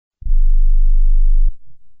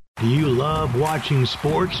Do you love watching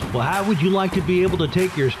sports? Well, how would you like to be able to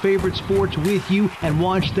take your favorite sports with you and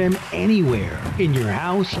watch them anywhere? In your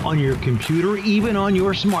house, on your computer, even on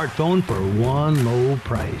your smartphone for one low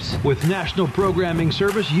price. With National Programming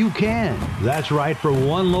Service, you can. That's right, for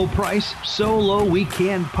one low price, so low we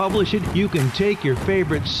can't publish it, you can take your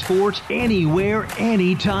favorite sports anywhere,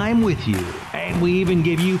 anytime with you. And we even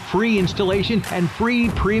give you free installation and free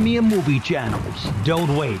premium movie channels.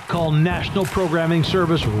 Don't wait. Call National Programming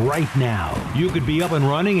Service right now. You could be up and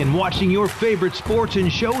running and watching your favorite sports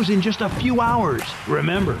and shows in just a few hours.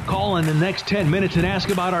 Remember, call in the next 10 minutes and ask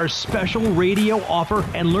about our special radio offer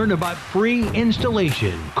and learn about free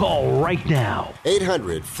installation. Call right now.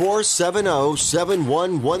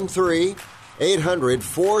 800-470-7113.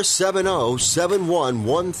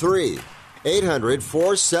 800-470-7113.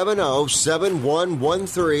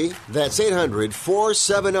 800-470-7113. That's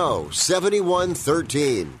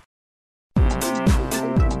 800-470-7113.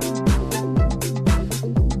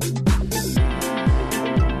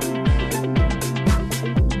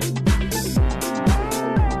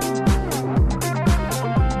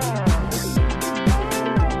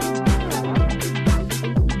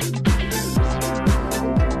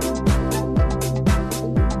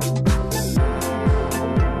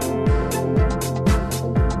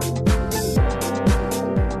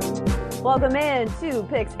 Welcome in to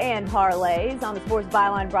Picks and Parlays on the Sports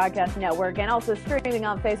Byline Broadcast Network and also streaming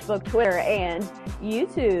on Facebook, Twitter, and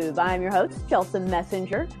YouTube. I'm your host, Chelsea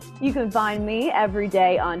Messenger. You can find me every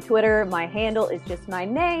day on Twitter. My handle is just my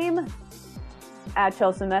name, at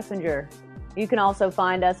Chelsea Messenger. You can also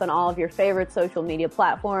find us on all of your favorite social media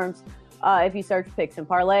platforms. If you search Picks and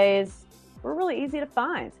Parlays, we're really easy to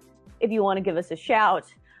find. If you want to give us a shout,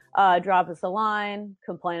 drop us a line,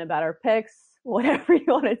 complain about our picks, whatever you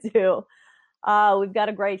want to do. We've got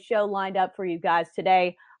a great show lined up for you guys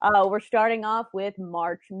today. We're starting off with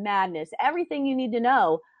March Madness. Everything you need to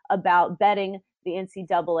know about betting the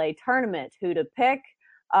NCAA tournament, who to pick,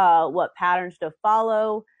 what patterns to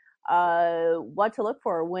follow, what to look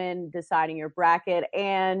for when deciding your bracket,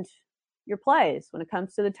 and your plays when it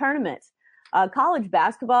comes to the tournament. College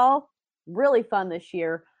basketball, really fun this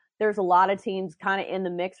year. There's a lot of teams kind of in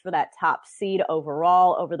the mix for that top seed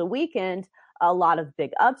overall. Over the weekend, a lot of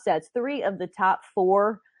big upsets. 3 of the top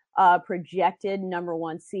 4 projected number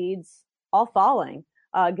 1 seeds all falling.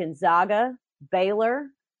 Gonzaga, Baylor,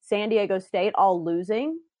 San Diego State all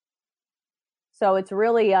losing. So it's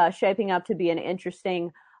really shaping up to be an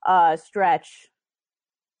interesting stretch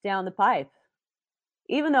down the pipe.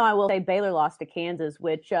 Even though I will say Baylor lost to Kansas,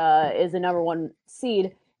 which is a number 1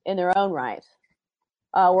 seed in their own right.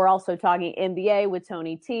 We're also talking NBA with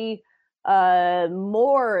Tony T.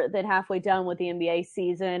 More than halfway done with the NBA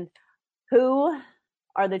season. Who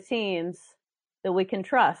are the teams that we can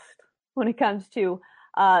trust when it comes to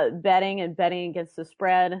betting and betting against the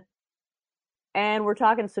spread? And we're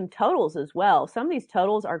talking some totals as well. Some of these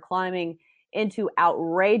totals are climbing into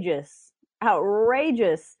outrageous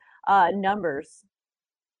numbers.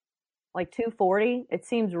 Like 240, it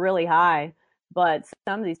seems really high, but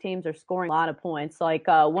some of these teams are scoring a lot of points. Like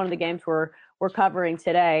one of the games we're covering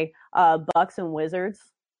today, Bucks and Wizards.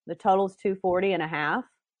 The total's 240.5.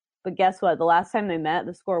 But guess what? The last time they met,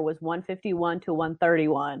 the score was 151 to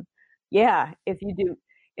 131. Yeah, if you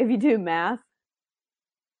do math,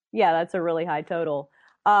 yeah, that's a really high total.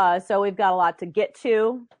 So we've got a lot to get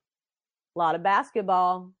to. A lot of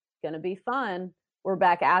basketball. Gonna be fun. We're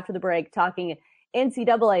back after the break talking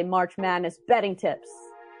NCAA March Madness betting tips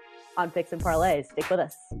on Picks and Parlays. Stick with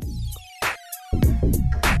us.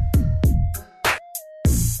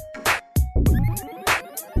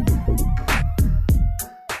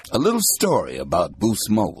 A little story about Boost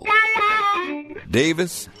Mobile.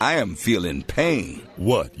 Davis, I am feeling pain.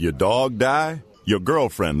 What, your dog died? Your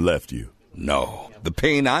girlfriend left you? No, the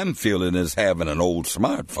pain I'm feeling is having an old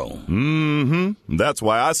smartphone. Mm-hmm. That's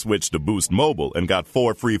why I switched to Boost Mobile and got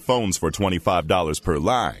 4 free phones for $25 per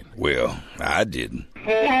line. Well, I didn't.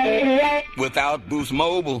 Without Boost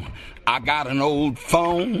Mobile, I got an old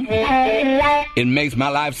phone. It makes my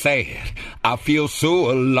life sad. I feel so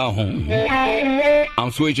alone. I'm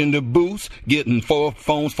switching to Boost, getting 4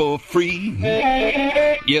 phones for free.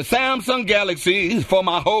 Yeah, Samsung Galaxies for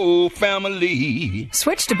my whole family.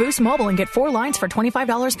 Switch to Boost Mobile and get 4 lines for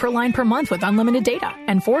 $25 per line per month with unlimited data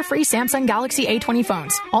and 4 free Samsung Galaxy A20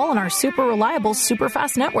 phones, all on our super reliable, super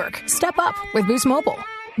fast network. Step up with Boost Mobile.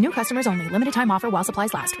 New customers only. Limited time offer while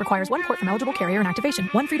supplies last. Requires 1 port from eligible carrier and activation.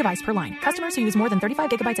 1 free device per line. Customers who use more than 35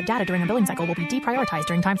 gigabytes of data during a billing cycle will be deprioritized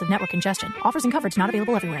during times of network congestion. Offers and coverage not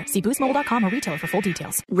available everywhere. See boostmobile.com or retailer for full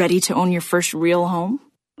details. Ready to own your first real home?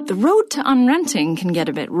 The road to unrenting can get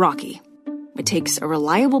a bit rocky. It takes a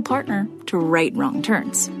reliable partner to right wrong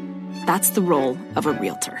turns. That's the role of a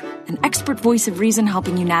realtor, an expert voice of reason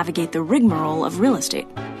helping you navigate the rigmarole of real estate,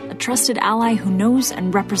 a trusted ally who knows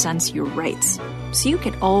and represents your rights, so you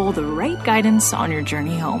get all the right guidance on your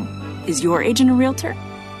journey home. Is your agent a realtor?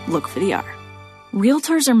 Look for the R.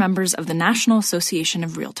 Realtors are members of the National Association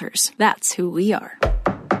of Realtors. That's who we are.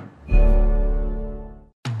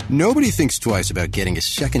 Nobody thinks twice about getting a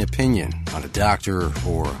second opinion on a doctor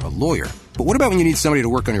or a lawyer. But what about when you need somebody to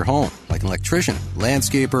work on your home, like an electrician,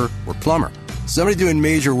 landscaper, or plumber? Somebody doing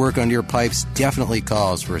major work on your pipes definitely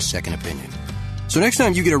calls for a second opinion. So next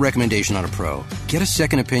time you get a recommendation on a pro, get a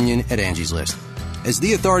second opinion at Angie's List. As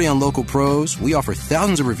the authority on local pros, we offer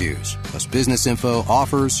thousands of reviews, plus business info,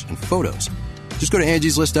 offers, and photos. Just go to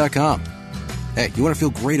angieslist.com. Hey, you want to feel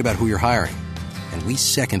great about who you're hiring, and we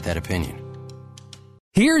second that opinion.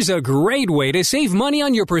 Here's a great way to save money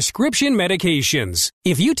on your prescription medications.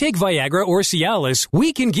 If you take Viagra or Cialis,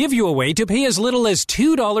 we can give you a way to pay as little as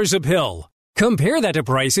 $2 a pill. Compare that to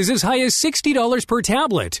prices as high as $60 per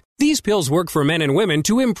tablet. These pills work for men and women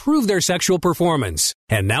to improve their sexual performance.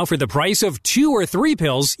 And now for the price of 2 or 3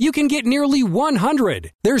 pills, you can get nearly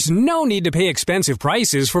 100. There's no need to pay expensive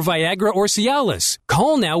prices for Viagra or Cialis.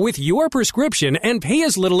 Call now with your prescription and pay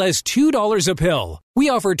as little as $2 a pill. We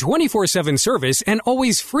offer 24/7 service and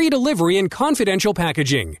always free delivery and confidential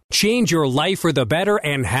packaging. Change your life for the better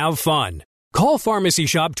and have fun. Call Pharmacy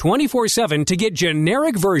Shop 24/7 to get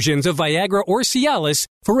generic versions of Viagra or Cialis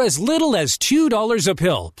for as little as $2 a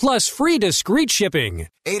pill, plus free discreet shipping.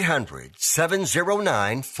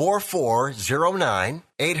 800-709-4409.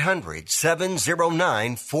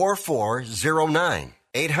 800-709-4409.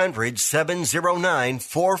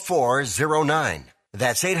 800-709-4409.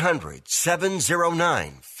 That's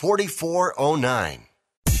 800-709-4409.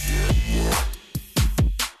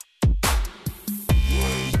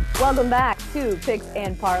 Welcome back to Picks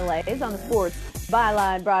and Parlays on the Sports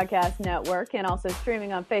Byline Broadcast Network and also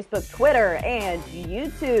streaming on Facebook, Twitter, and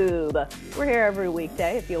YouTube. We're here every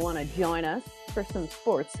weekday if you want to join us for some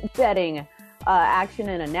sports betting action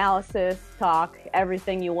and analysis, talk,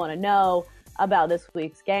 everything you want to know about this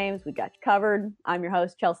week's games. We got you covered. I'm your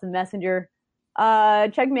host, Chelsea Messenger.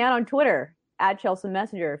 Check me out on Twitter, @Chelsea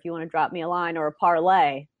Messenger, if you want to drop me a line or a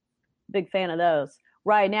parlay. Big fan of those.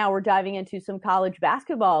 Right now, we're diving into some college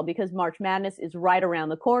basketball because March Madness is right around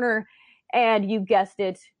the corner. And you guessed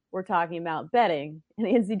it, we're talking about betting in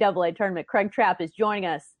the NCAA tournament. Craig Trapp is joining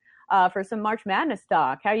us for some March Madness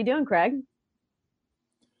talk. How are you doing, Craig?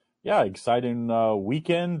 Yeah, exciting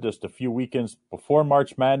weekend, just a few weekends before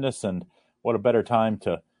March Madness. And what a better time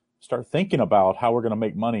to start thinking about how we're going to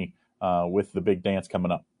make money with the big dance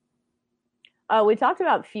coming up. We talked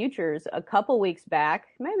about futures a couple weeks back.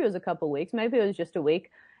 Maybe it was a couple weeks. Maybe it was just a week.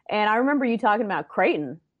 And I remember you talking about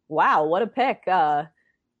Creighton. Wow, what a pick. The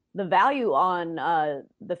value on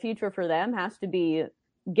the future for them has to be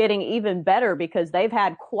getting even better because they've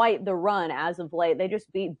had quite the run as of late. They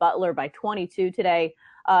just beat Butler by 22 today.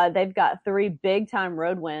 They've got 3 big-time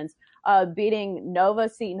road wins, beating Nova,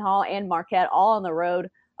 Seton Hall, and Marquette all on the road.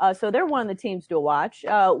 So they're one of the teams to watch.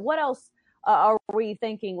 What else are we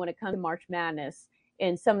thinking when it comes to March Madness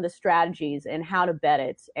in some of the strategies and how to bet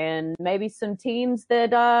it, and maybe some teams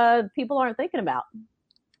that people aren't thinking about?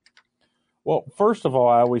 Well, first of all,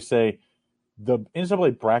 I always say the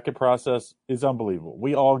NCAA bracket process is unbelievable.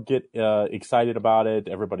 We all get excited about it.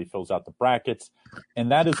 Everybody fills out the brackets,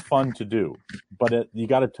 and that is fun to do. But you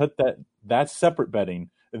got to put that's separate betting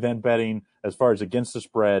than betting as far as against the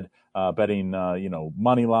spread, betting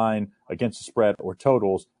money line against the spread or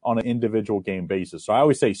totals on an individual game basis. So I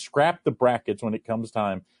always say scrap the brackets when it comes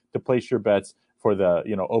time to place your bets for the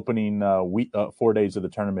opening 4 days of the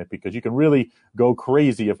tournament, because you can really go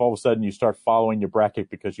crazy if all of a sudden you start following your bracket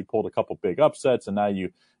because you pulled a couple big upsets and now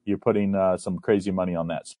you're putting some crazy money on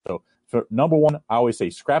that. So for number one, I always say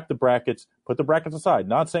scrap the brackets, put the brackets aside.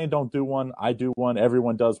 Not saying don't do one. I do one.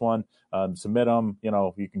 Everyone does one. Submit them.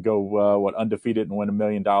 You can go undefeated and win $1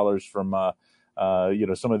 million from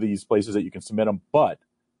some of these places that you can submit them. But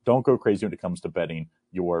don't go crazy when it comes to betting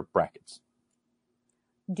your brackets.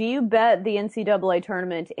 Do you bet the NCAA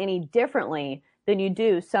tournament any differently than you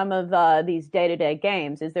do some of these day-to-day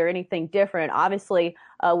games? Is there anything different? Obviously,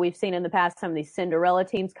 we've seen in the past some of these Cinderella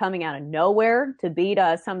teams coming out of nowhere to beat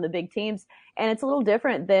some of the big teams. And it's a little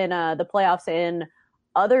different than the playoffs in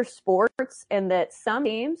other sports, in that some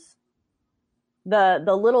teams, the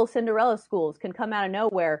little Cinderella schools, can come out of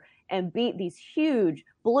nowhere and beat these huge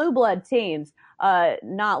blue blood teams,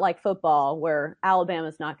 not like football where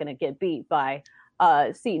Alabama's not going to get beat by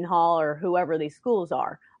Seton Hall or whoever these schools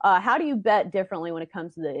are. How do you bet differently when it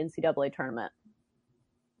comes to the NCAA tournament?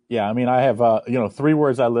 Yeah, I mean, I have, 3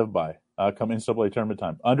 words I live by come NCAA tournament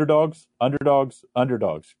time. Underdogs, underdogs,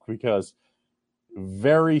 underdogs, because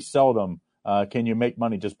very seldom can you make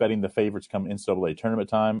money just betting the favorites come NCAA tournament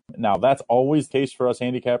time. Now, that's always the case for us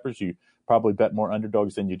handicappers. You probably bet more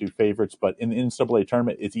underdogs than you do favorites, but in the NCAA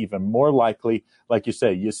tournament, it's even more likely. Like you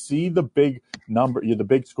say, you see the big the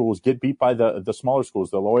big schools get beat by the smaller schools.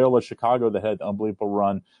 The Loyola Chicago that had an unbelievable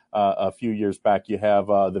run a few years back. You have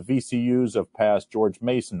the VCUs of past George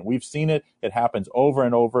Mason. We've seen it. It happens over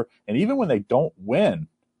and over. And even when they don't win,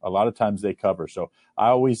 a lot of times they cover. So I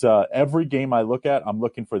always, every game I look at, I'm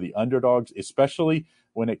looking for the underdogs, especially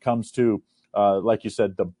when it comes to, like you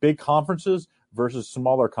said, the big conferences versus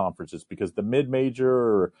smaller conferences, because the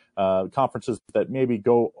mid-major conferences that maybe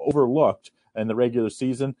go overlooked in the regular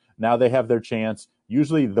season, now they have their chance.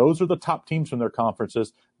 Usually those are the top teams from their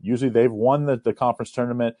conferences. Usually they've won the conference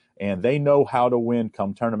tournament, and they know how to win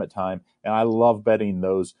come tournament time. And I love betting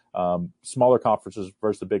those smaller conferences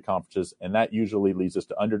versus the big conferences, and that usually leads us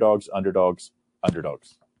to underdogs, underdogs,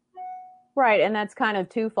 underdogs. Right, and that's kind of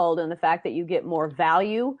twofold in the fact that you get more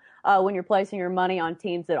value when you're placing your money on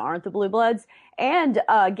teams that aren't the Blue Bloods. And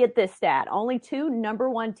get this stat, only 2 number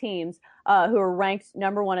 1 teams who are ranked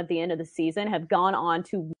number 1 at the end of the season have gone on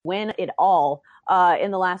to win it all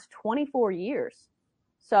in the last 24 years.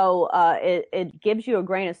 So it gives you a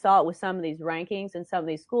grain of salt with some of these rankings and some of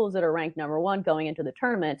these schools that are ranked number 1 going into the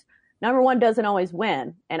tournament. Number 1 doesn't always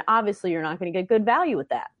win, and obviously you're not going to get good value with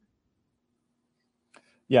that.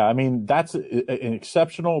 Yeah, I mean, that's an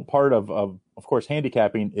exceptional part of course,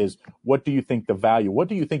 handicapping is what do you think the value, what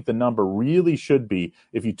do you think the number really should be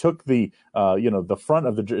if you took the front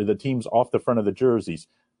of the teams off the front of the jerseys,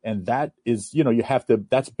 and that is, you have to,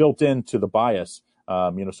 that's built into the bias.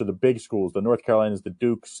 So the big schools, the North Carolinas, the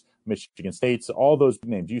Dukes, Michigan States, all those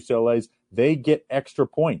names, UCLA's, they get extra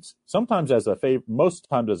points. Sometimes as a favor, most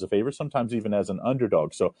times as a favorite, sometimes even as an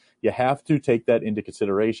underdog. So you have to take that into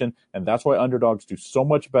consideration, and that's why underdogs do so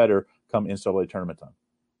much better come NCAA tournament time.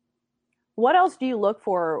 What else do you look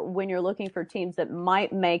for when you're looking for teams that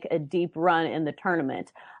might make a deep run in the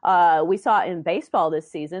tournament? We saw in baseball this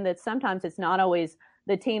season that sometimes it's not always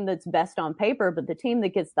the team that's best on paper, but the team that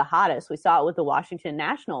gets the hottest. We saw it with the Washington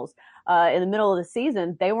Nationals. In the middle of the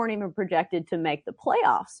season, they weren't even projected to make the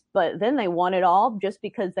playoffs, but then they won it all just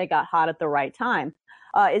because they got hot at the right time.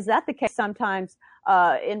 Is that the case sometimes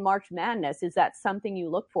in March Madness? Is that something you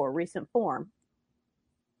look for, recent form?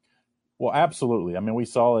 Well, absolutely. I mean, we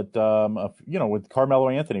saw it, with Carmelo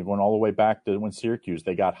Anthony going all the way back to when Syracuse,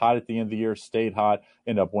 they got hot at the end of the year, stayed hot,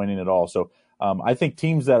 ended up winning it all. So I think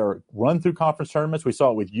teams that are run through conference tournaments, we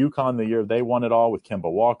saw it with UConn the year they won it all with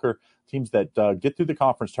Kemba Walker. Teams that get through the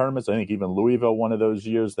conference tournaments, I think even Louisville, one of those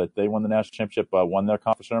years that they won the national championship, won their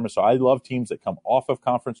conference tournament. So I love teams that come off of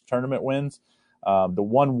conference tournament wins. The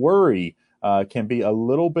one worry can be a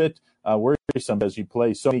little bit worrisome as you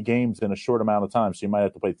play so many games in a short amount of time. So you might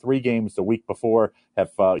have to play 3 games the week before,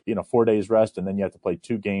 have 4 days rest, and then you have to play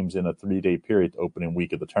 2 games in a 3-day period, the opening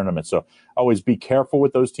week of the tournament. So always be careful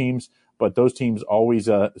with those teams, but those teams always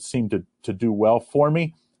seem to do well for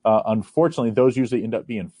me. Unfortunately, those usually end up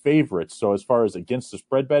being favorites. So as far as against the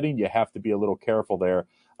spread betting, you have to be a little careful there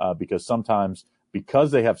because sometimes,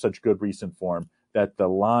 because they have such good recent form, that the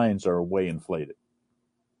lines are way inflated.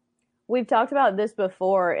 We've talked about this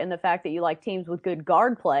before in the fact that you like teams with good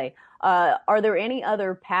guard play. Are there any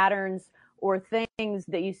other patterns or things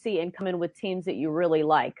that you see in common with teams that you really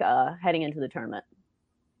like heading into the tournament?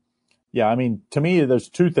 Yeah, I mean, to me, there's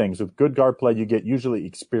 2 things. With good guard play, you get usually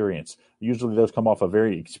experience. Usually those come off of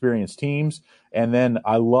very experienced teams. And then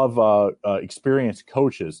I love experienced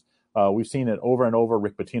coaches. We've seen it over and over.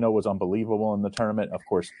 Rick Pitino was unbelievable in the tournament. Of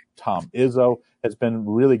course, Tom Izzo has been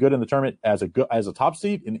really good in the tournament as a top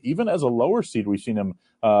seed, and even as a lower seed, we've seen him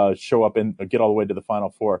show up and get all the way to the Final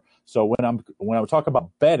Four. So when I talk about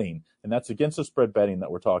betting, and that's against the spread betting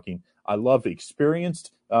that we're talking, I love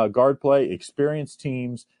experienced guard play, experienced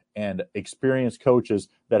teams, and experienced coaches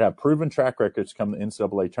that have proven track records come the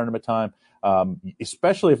NCAA tournament time,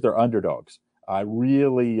 especially if they're underdogs. I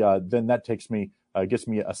really then that gives me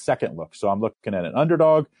a second look. So I'm looking at an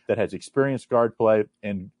underdog that has experienced guard play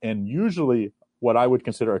and usually what I would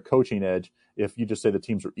consider a coaching edge. If you just say the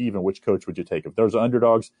teams are even, which coach would you take? If those are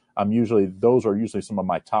underdogs, those are usually some of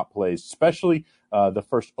my top plays, especially the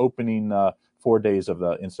first opening 4 days of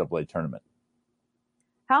the NCAA tournament.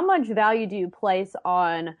 How much value do you place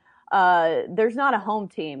on there's not a home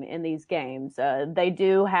team in these games. They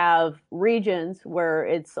do have regions where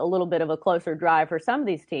it's a little bit of a closer drive for some of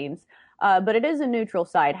these teams, but it is a neutral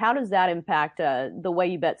site. How does that impact the way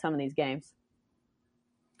you bet some of these games?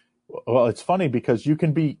 Well, it's funny because you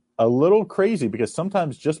can be a little crazy because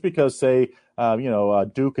sometimes just because, say,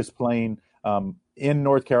 Duke is playing in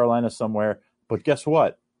North Carolina somewhere, but guess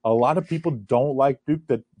what? A lot of people don't like Duke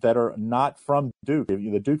that are not from Duke.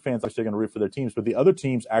 The Duke fans are still going to root for their teams, but the other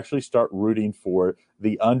teams actually start rooting for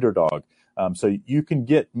the underdog. So you can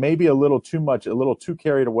get maybe a little too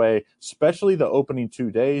carried away, especially the opening 2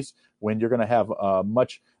 days when you're going to have a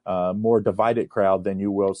much more divided crowd than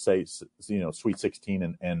you will, say, Sweet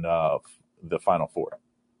 16 and the Final Four.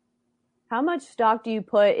 How much stock do you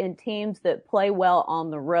put in teams that play well on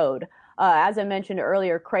the road? As I mentioned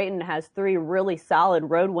earlier, Creighton has 3 really solid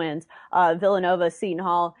road wins, Villanova, Seton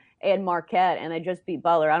Hall, and Marquette, and they just beat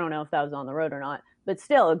Butler. I don't know if that was on the road or not, but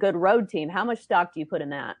still a good road team. How much stock do you put in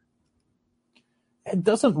that? It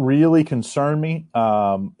doesn't really concern me,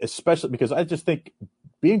 especially because I just think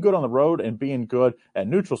being good on the road and being good at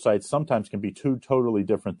neutral sites sometimes can be 2 totally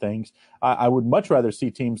different things. I would much rather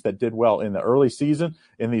see teams that did well in the early season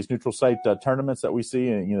in these neutral site tournaments that we see,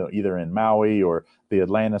 either in Maui or the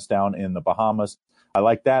Atlantis down in the Bahamas. I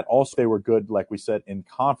like that. Also, they were good, like we said, in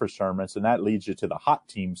conference tournaments, and that leads you to the hot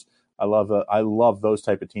teams. I love those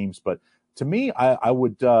type of teams. But to me, I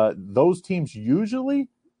would those teams usually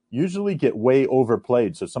get way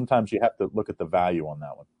overplayed. So sometimes you have to look at the value on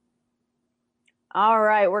that one. All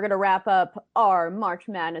right, we're going to wrap up our March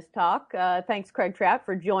Madness talk. Thanks, Craig Trapp,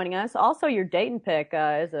 for joining us. Also, your Dayton pick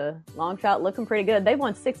is a long shot, looking pretty good. They've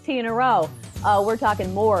won 16 in a row. We're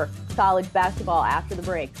talking more college basketball after the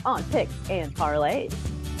break on Picks and Parlays.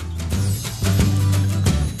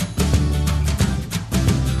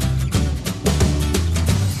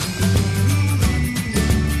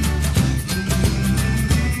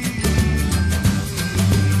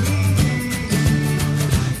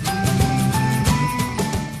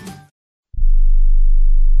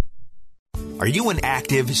 Are you an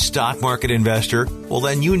active stock market investor? Well,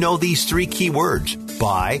 then you know these 3 key words: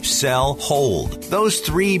 buy, sell, hold. Those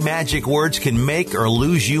 3 magic words can make or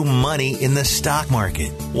lose you money in the stock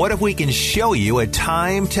market. What if we can show you a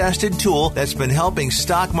time-tested tool that's been helping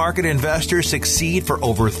stock market investors succeed for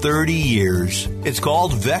over 30 years? It's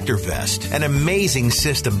called VectorVest, an amazing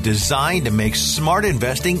system designed to make smart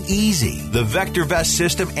investing easy. The VectorVest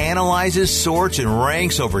system analyzes, sorts, and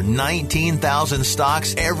ranks over 19,000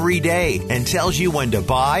 stocks every day and tells you when to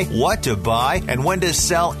buy, what to buy, and when to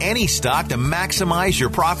sell any stock to maximize your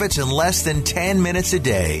profits in less than 10 minutes a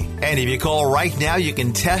day. And if you call right now, you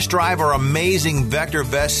can test drive our amazing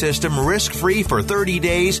VectorVest system risk-free for 30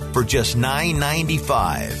 days for just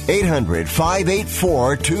 $9.95.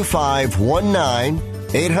 800-584-2519.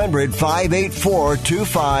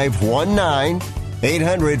 800-584-2519.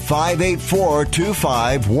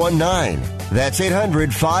 800-584-2519. That's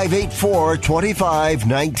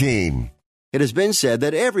 800-584-2519. It has been said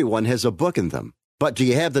that everyone has a book in them. But do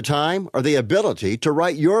you have the time or the ability to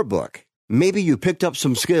write your book? Maybe you picked up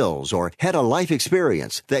some skills or had a life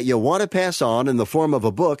experience that you want to pass on in the form of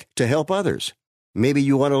a book to help others. Maybe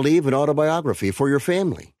you want to leave an autobiography for your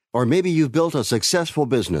family. Or maybe you've built a successful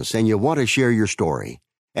business and you want to share your story.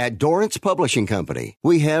 At Dorrance Publishing Company,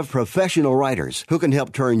 we have professional writers who can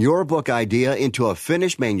help turn your book idea into a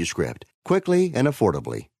finished manuscript quickly and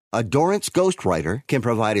affordably. A Dorrance ghostwriter can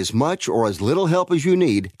provide as much or as little help as you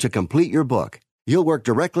need to complete your book. You'll work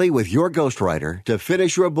directly with your ghostwriter to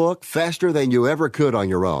finish your book faster than you ever could on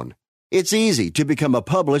your own. It's easy to become a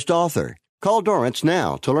published author. Call Dorrance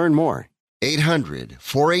now to learn more.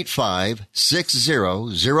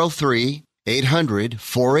 800-485-6003.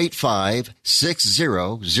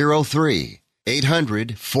 800-485-6003.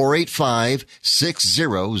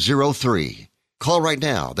 800-485-6003. Call right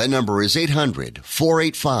now. That number is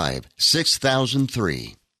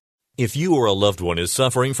 800-485-6003. If you or a loved one is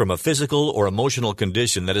suffering from a physical or emotional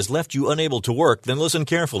condition that has left you unable to work, then listen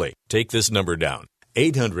carefully. Take this number down.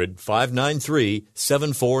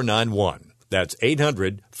 800-593-7491. That's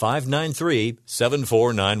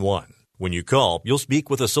 800-593-7491. When you call, you'll speak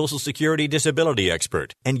with a Social Security disability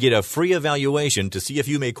expert and get a free evaluation to see if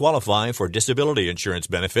you may qualify for disability insurance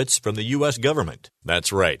benefits from the U.S. government.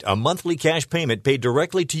 That's right, a monthly cash payment paid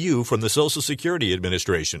directly to you from the Social Security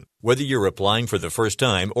Administration. Whether you're applying for the first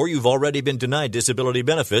time or you've already been denied disability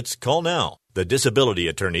benefits, call now. The disability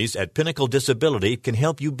attorneys at Pinnacle Disability can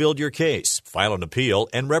help you build your case, file an appeal,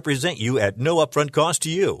 and represent you at no upfront cost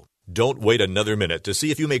to you. Don't wait another minute to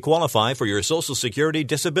see if you may qualify for your Social Security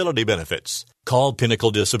disability benefits. Call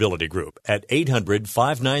Pinnacle Disability Group at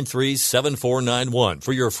 800-593-7491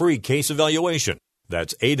 for your free case evaluation.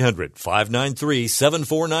 That's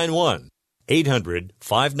 800-593-7491.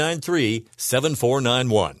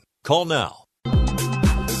 800-593-7491. Call now.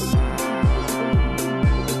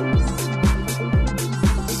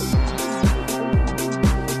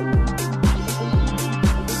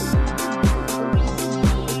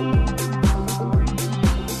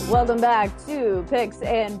 Welcome back to Picks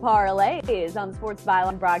and Parlays on the Sports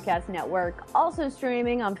Byline Broadcast Network. Also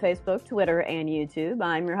streaming on Facebook, Twitter, and YouTube.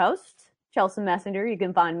 I'm your host, Chelsea Messenger. You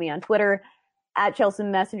can find me on Twitter at Chelsea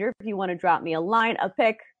Messenger if you want to drop me a line, a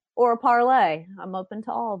pick, or a parlay. I'm open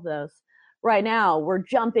to all of those. Right now, we're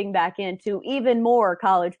jumping back into even more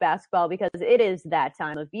college basketball because it is that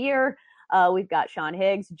time of year. We've got Sean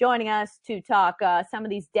Higgs joining us to talk some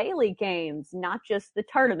of these daily games, not just the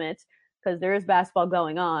tournament, because there is basketball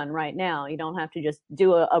going on right now. You don't have to just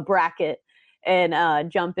do a bracket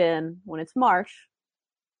and jump in when it's March.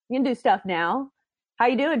 You can do stuff now. How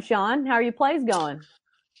you doing, Sean? How are your plays going?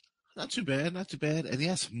 Not too bad, not too bad. And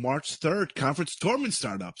yes, March 3rd, conference tournament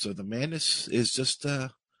start up. So the madness is just,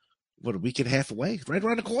 a week and a half away? Right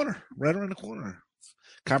around the corner.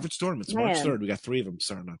 Conference tournaments, March 3rd. We got 3 of them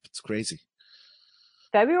starting up. It's crazy.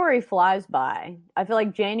 February flies by. I feel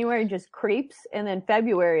like January just creeps, and then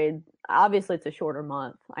February, obviously it's a shorter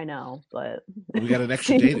month. I know, but we got an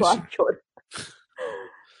extra day this year.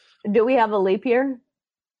 Do we have a leap year?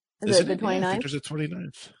 Is it the 29th? Yeah, I think there's a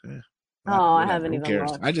 29th. Yeah. I haven't even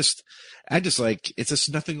looked. I just like, it's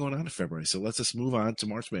just nothing going on in February. So let's just move on to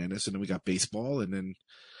March Madness, and then we got baseball, and then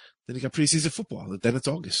you got preseason football. Then it's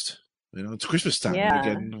August. It's Christmas time. Yeah.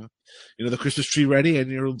 You're getting, the Christmas tree ready,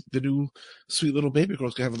 and the new sweet little baby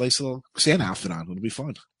girl's gonna have a nice little Santa outfit on. It'll be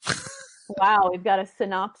fun. Wow, we've got a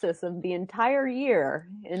synopsis of the entire year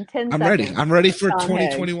in 10 seconds. I'm ready for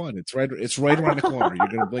 2021. It's right around the corner. You're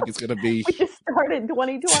gonna blink. It's gonna be. We just started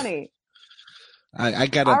 2020.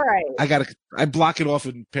 I block it off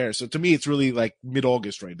in pairs. So to me, it's really like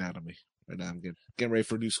mid-August right now. Right now, I'm getting ready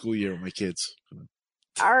for a new school year with my kids.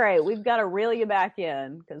 All right, we've got to reel you back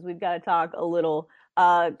in because we've got to talk a little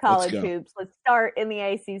college hoops. Let's start in the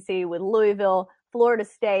ACC with Louisville, Florida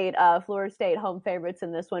State. Florida State home favorites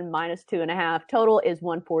in this one, -2.5. Total is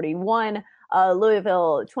 141.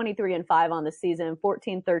 Louisville 23-5 on the season,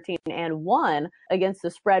 14-13-1 against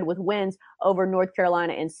the spread with wins over North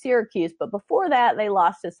Carolina and Syracuse. But before that, they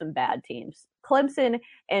lost to some bad teams, Clemson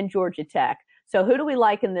and Georgia Tech. So who do we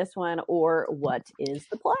like in this one, or what is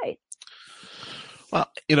the play? Well,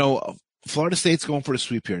 Florida State's going for the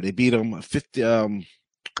sweep here. They beat them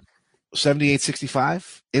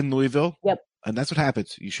 78-65 in Louisville. Yep. And that's what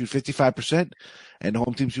happens. You shoot 55%, and the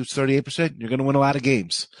home team shoots 38%. You're going to win a lot of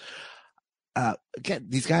games. Again,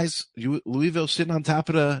 these guys, Louisville sitting on top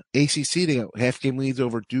of the ACC. They got half-game leads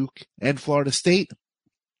over Duke and Florida State.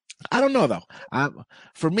 I don't know, though.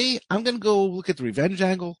 For me, I'm going to go look at the revenge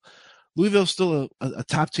angle. Louisville's still a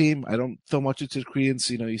top team. I don't throw much into the credence.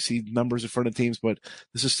 You see numbers in front of teams, but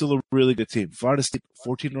this is still a really good team. Florida State,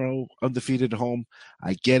 14-0 undefeated at home.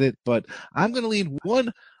 I get it, but I'm going to lean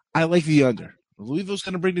one. I like the under. Louisville's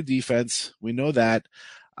going to bring the defense. We know that.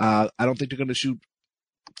 I don't think they're going to shoot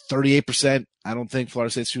 38%. I don't think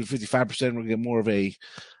Florida State's shooting 55%. We're going to get more of a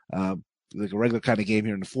regular kind of game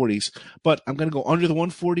here in the 40s. But I'm going to go under the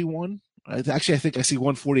 141. Actually, I think I see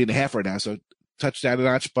 140.5 right now, so touchdown a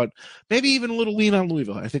notch, but maybe even a little lean on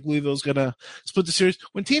Louisville. I think Louisville's going to split the series.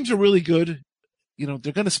 When teams are really good,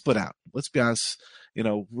 they're going to split out. Let's be honest.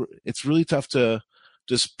 It's really tough to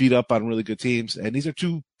just beat up on really good teams. And these are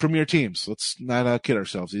 2 premier teams. Let's not kid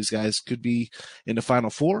ourselves. These guys could be in the Final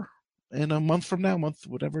Four in a month from now,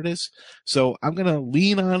 whatever it is. So I'm going to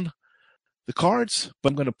lean on the Cards, but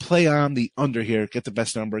I'm going to play on the under here, get the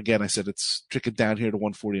best number. Again, I said it's tricking down here to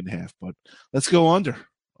 140.5, but let's go under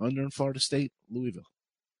in Florida State, Louisville.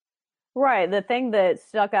 Right. The thing that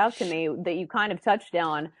stuck out to me that you kind of touched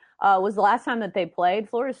on was the last time that they played,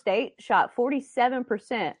 Florida State shot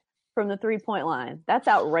 47% from the 3-point line. That's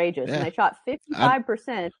outrageous. Yeah. And they shot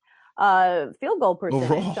 55% field goal percentage.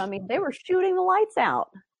 Overall. So, they were shooting the lights out.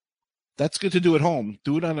 That's good to do at home.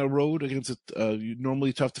 Do it on the road against a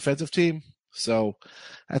normally tough defensive team. So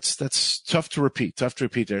that's tough to repeat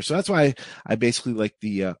there. So that's why I basically like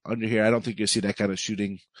the under here. I don't think you'll see that kind of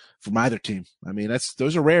shooting from either team.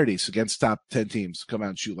 Those are rarities against top 10 teams come out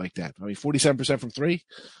and shoot like that. 47% from 3.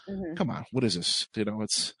 Mm-hmm. Come on. What is this?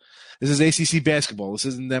 This is ACC basketball. This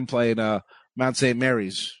isn't them playing Mount St.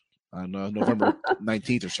 Mary's on November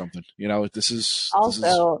 19th or something. This is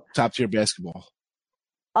top tier basketball.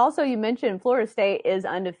 Also, you mentioned Florida State is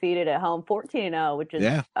undefeated at home, 14-0, which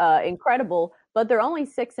is incredible. But they're only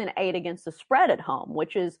 6-8 against the spread at home,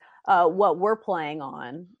 which is what we're playing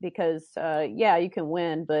on. Because you can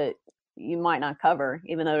win, but you might not cover,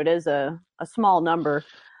 even though it is a small number.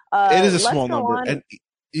 It is a small number, and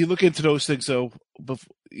you look into those things. So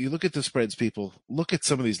you look at the spreads, people. Look at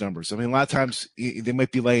some of these numbers. A lot of times they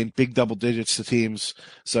might be laying big double digits to teams,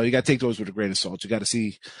 so you got to take those with a grain of salt. You got to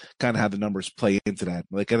see kind of how the numbers play into that.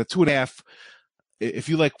 Like at a 2.5, if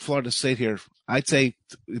you like Florida State here, I'd say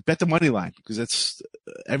bet the money line because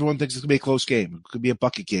everyone thinks it's gonna be a close game. It could be a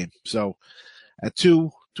bucket game. So at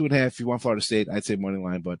 2.5, if you want Florida State, I'd say money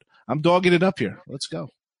line. But I'm dogging it up here. Let's go.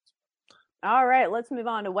 All right, let's move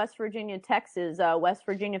on to West Virginia, Texas. West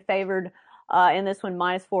Virginia favored in this one,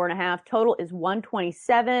 -4.5. Total is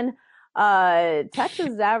 127. Texas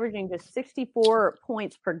is averaging just 64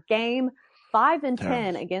 points per game,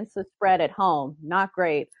 5-10 against the spread at home. Not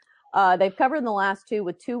great. They've covered in the last two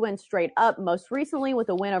with 2 wins straight up, most recently with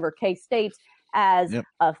a win over K-State as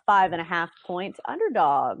a 5.5-point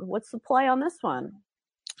underdog. What's the play on this one?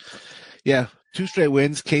 Yeah, 2 straight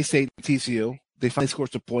wins, K-State and TCU. They finally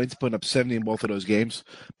scored some points, putting up 70 in both of those games.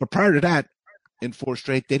 But prior to that, in 4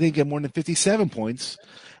 straight, they didn't get more than 57 points.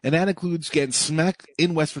 And that includes getting smacked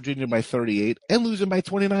in West Virginia by 38 and losing by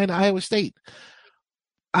 29 to Iowa State.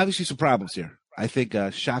 Obviously some problems here. I think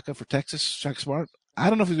Shaka for Texas, Shaka Smart, I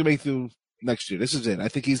don't know if he's going to make it through next year. This is it. I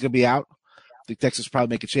think he's going to be out. I think Texas will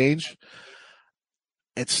probably make a change.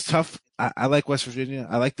 It's tough. I like West Virginia.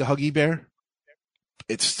 I like the Huggy Bear.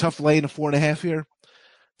 It's tough laying a 4.5 here.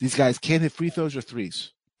 These guys can't hit free throws or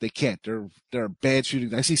threes. They can't. They're bad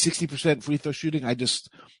shooting. I see 60% free throw shooting. I just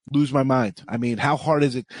lose my mind. I mean, how hard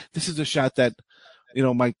is it? This is a shot that,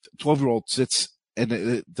 my 12-year-old sits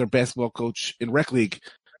and their basketball coach in rec league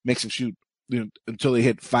makes him shoot until they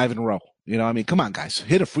hit 5 in a row. I mean, come on, guys,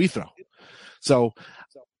 hit a free throw. So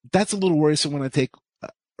that's a little worrisome when I take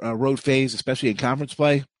a road phase, especially in conference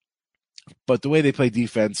play. But the way they play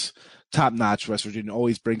defense, top notch. West Virginia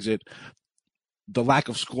always brings it. The lack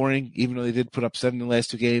of scoring, even though they did put up 7 in the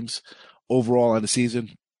last 2 games overall on the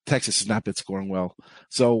season, Texas has not been scoring well.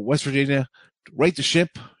 So West Virginia, right the ship.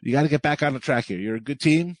 You got to get back on the track here. You're a good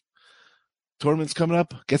team. Tournament's coming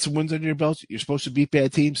up. Get some wins under your belt. You're supposed to beat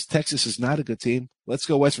bad teams. Texas is not a good team. Let's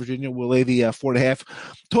go West Virginia. We'll lay the 4.5.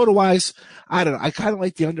 Total wise, I don't know. I kind of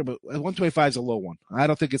like the under, but 125 is a low one. I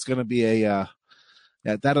don't think it's going to be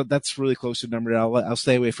that's really close to the number. I'll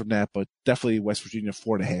stay away from that, but definitely West Virginia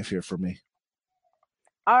 4.5 here for me.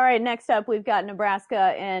 All right, next up, we've got Nebraska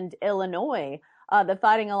and Illinois. The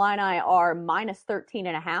Fighting Illini are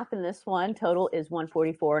 -13.5 in this one. Total is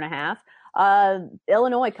 144.5.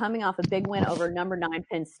 Illinois coming off a big win over number 9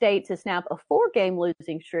 Penn State to snap a 4-game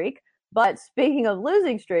losing streak. But speaking of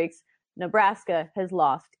losing streaks, Nebraska has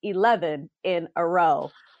lost 11 in a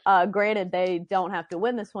row. Granted, they don't have to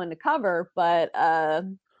win this one to cover, but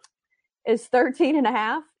is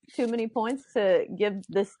 13.5 too many points to give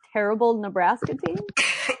this terrible Nebraska team?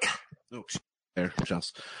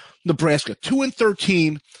 Nebraska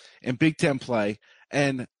 2-13 in Big Ten play,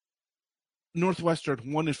 and Northwestern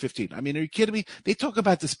 1-15. I mean, are you kidding me? They talk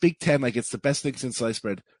about this Big Ten like it's the best thing since sliced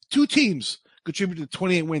bread. 2 teams contributed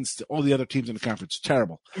 28 wins to all the other teams in the conference.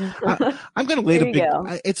 Terrible. I'm going to lay the big.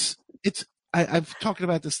 I've talked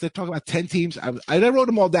about this. They talk about 10 teams. I wrote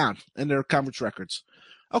them all down in their conference records.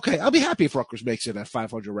 Okay, I'll be happy if Rutgers makes it a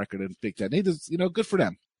 500 record in Big Ten. Good for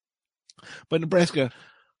them. But Nebraska,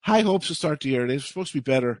 high hopes to start the year. They're supposed to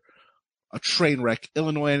be better. A train wreck.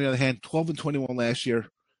 Illinois, on the other hand, 12-21 last year.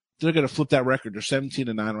 They're going to flip that record. They're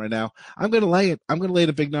 17-9 right now. I'm going to lay it. I'm going to lay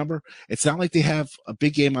the big number. It's not like they have a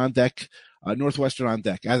big game on deck. Northwestern on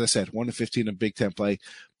deck. As I said, 1-15 in Big Ten play.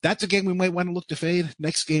 That's a game we might want to look to fade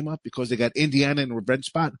next game up because they got Indiana in a revenge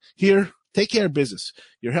spot. Here, take care of business.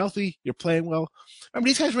 You're healthy. You're playing well. Remember,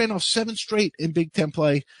 these guys ran off 7 straight in Big Ten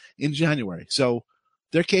play in January. So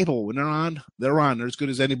they're capable. When they're on. They're as good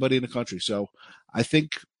as anybody in the country. So I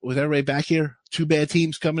think with everybody back here, 2 bad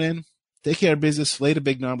teams coming in, take care of business. Lay the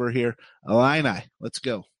big number here. Illini. Let's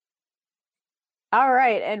go. All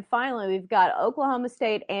right, and finally, we've got Oklahoma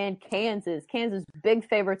State and Kansas. Kansas big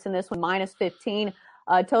favorites in this one, -15.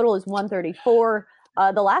 Total is 134.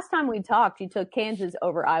 The last time we talked, you took Kansas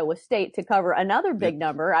over Iowa State to cover another big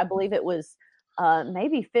number. I believe it was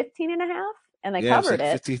maybe 15.5, and they covered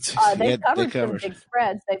it. 15, they've covered some big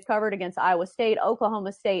spreads. They've covered against Iowa State,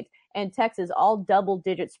 Oklahoma State, and Texas, all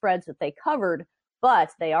double-digit spreads that they covered.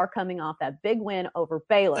 But they are coming off that big win over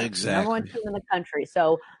Baylor, number 1 team in the country.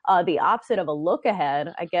 So the opposite of a look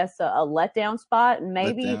ahead, I guess a letdown spot, and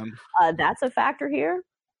maybe that's a factor here.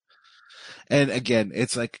 And again,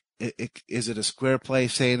 it's like, is it a square play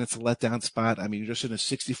saying it's a letdown spot? I mean, you're just in a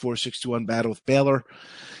 64-61 battle with Baylor.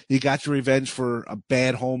 You got your revenge for a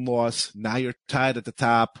bad home loss. Now you're tied at the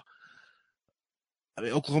top. I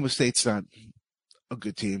mean, Oklahoma State's not a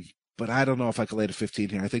good team. But I don't know if I can lay the 15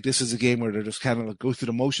 here. I think this is a game where they're just kind of go through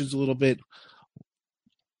the motions a little bit.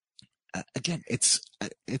 Again, it's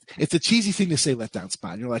a cheesy thing to say letdown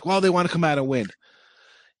spot. You're like, well, they want to come out and win.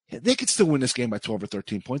 They could still win this game by 12 or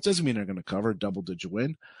 13 points. Doesn't mean they're going to cover a double-digit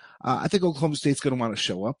win. I think Oklahoma State's going to want to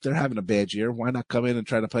show up. They're having a bad year. Why not come in and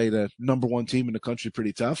try to play the number one team in the country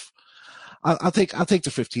pretty tough? I'll take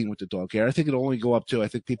the 15 with the dog here. I think it'll only go up to. I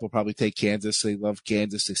think people probably take Kansas. They love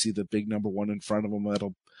Kansas. They see the big number one in front of them.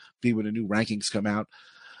 That'll be when the new rankings come out.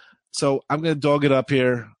 So I'm going to dog it up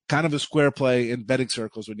here. Kind of a square play in betting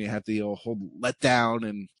circles when you have the whole letdown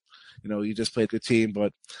and you just played a good team,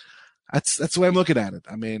 but that's the way I'm looking at it.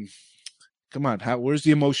 I mean, come on, where's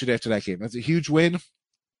the emotion after that game? That's a huge win.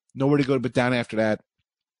 Nowhere to go but down after that.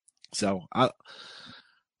 So I'll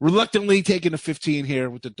reluctantly taking a 15 here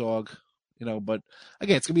with the dog, but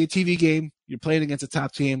again, it's going to be a TV game. You're playing against a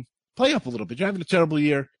top team. Play up a little bit. You're having a terrible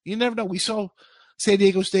year. You never know. We saw San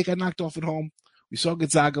Diego State got knocked off at home. We saw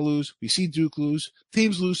Gonzaga lose. We see Duke lose.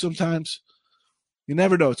 Teams lose sometimes. You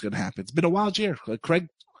never know what's going to happen. It's been a wild year. Like Craig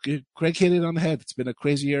hit it on the head. It's been a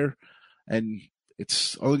crazy year, and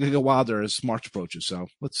it's only going to get wilder as March approaches. So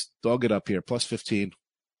let's dog it up here, plus 15.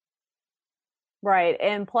 Right.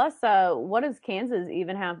 And plus, what does Kansas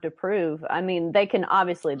even have to prove? I mean, they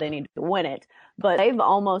need to win it, but they've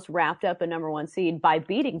almost wrapped up a number one seed by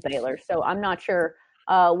beating Baylor. So I'm not sure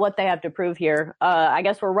what they have to prove here. I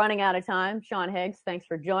guess we're running out of time. Sean Higgs, thanks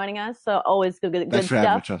for joining us. So always good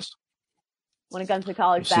stuff when it comes to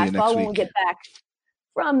college basketball. When we get back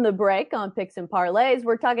from the break on Picks and Parlays,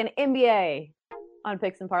 we're talking NBA on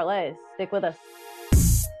Picks and Parlays. Stick with us.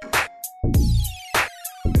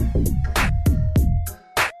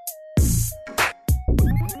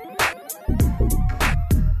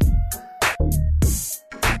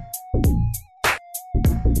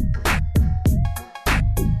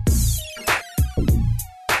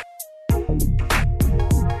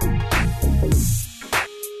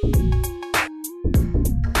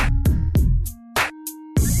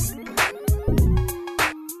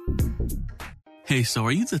 Hey, so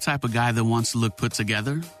are you the type of guy that wants to look put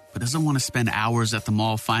together, but doesn't want to spend hours at the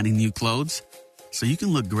mall finding new clothes? So you can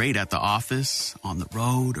look great at the office, on the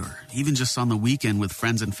road, or even just on the weekend with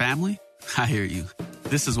friends and family? I hear you.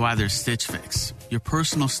 This is why there's Stitch Fix, your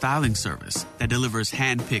personal styling service that delivers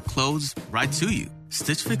hand-picked clothes right to you.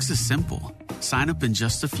 Stitch Fix is simple. Sign up in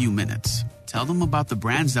just a few minutes. Tell them about the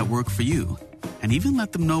brands that work for you, and even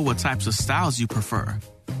let them know what types of styles you prefer.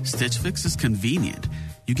 Stitch Fix is convenient.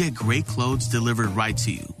 You get great clothes delivered right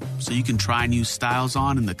to you, so you can try new styles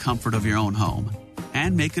on in the comfort of your own home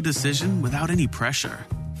and make a decision without any pressure.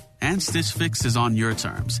 And Stitch Fix is on your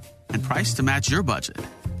terms and priced to match your budget.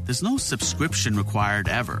 There's no subscription required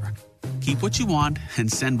ever. Keep what you want and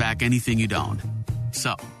send back anything you don't.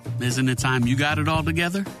 So, isn't it time you got it all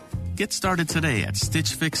together? Get started today at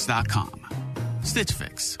StitchFix.com. Stitch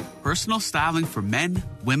Fix, personal styling for men,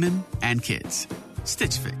 women, and kids.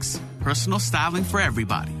 Stitch Fix, personal styling for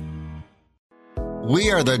everybody.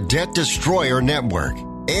 We are the Debt Destroyer Network.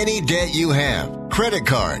 Any debt you have, credit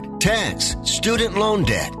card, tax, student loan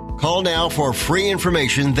debt, call now for free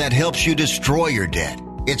information that helps you destroy your debt.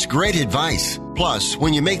 It's great advice. Plus,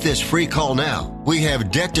 when you make this free call now, we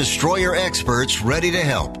have Debt Destroyer experts ready to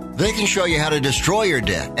help. They can show you how to destroy your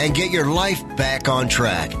debt and get your life back on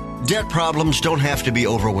track. Debt problems don't have to be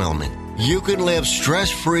overwhelming. You can live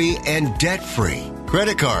stress-free and debt-free.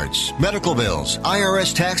 Credit cards, medical bills,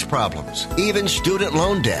 IRS tax problems, even student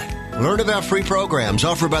loan debt. Learn about free programs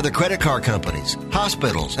offered by the credit card companies,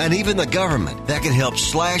 hospitals, and even the government that can help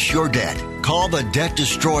slash your debt. Call the Debt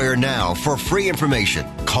Destroyer now for free information.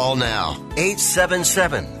 Call now.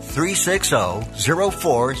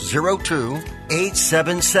 877-360-0402.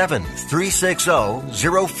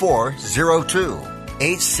 877-360-0402.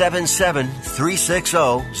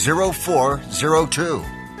 877-360-0402.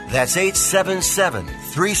 That's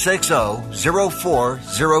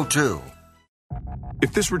 877-360-0402.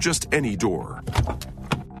 If this were just any door,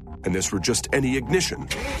 and this were just any ignition,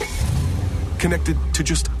 connected to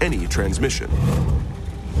just any transmission,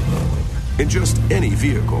 in just any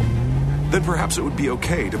vehicle, then perhaps it would be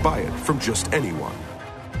okay to buy it from just anyone.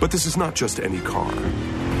 But this is not just any car.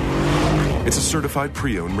 It's a certified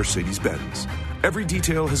pre-owned Mercedes-Benz. Every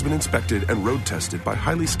detail has been inspected and road tested by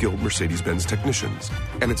highly skilled Mercedes-Benz technicians,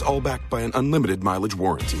 and it's all backed by an unlimited mileage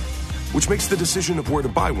warranty, which makes the decision of where to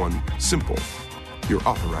buy one simple. Your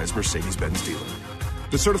authorized Mercedes-Benz dealer.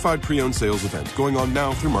 The certified pre-owned sales event going on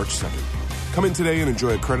now through March 2nd. Come in today and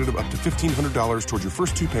enjoy a credit of up to $1,500 towards your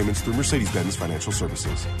first two payments through Mercedes-Benz Financial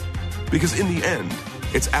Services. Because in the end,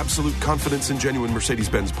 it's absolute confidence in genuine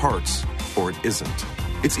Mercedes-Benz parts, or it isn't.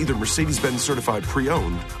 It's either Mercedes-Benz certified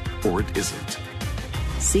pre-owned, or it isn't.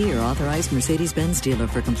 See your authorized Mercedes-Benz dealer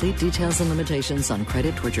for complete details and limitations on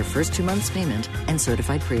credit towards your first 2 months payment and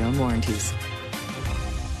certified pre-owned warranties.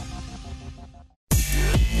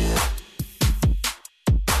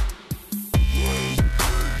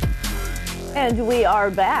 And we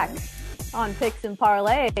are back on Picks and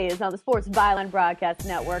Parlays on the Sports Byline Broadcast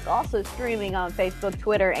Network, also streaming on Facebook,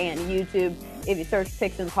 Twitter, and YouTube. If you search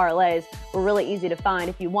Picks and Parlays, we're really easy to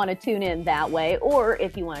find if you want to tune in that way, or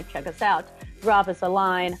if you want to check us out, drop us a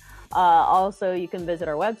line. Also, you can visit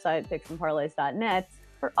our website, picksandparlays.net,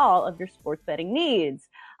 for all of your sports betting needs.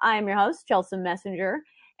 I am your host, Chelsea Messenger,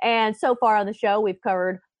 and so far on the show, we've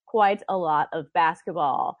covered quite a lot of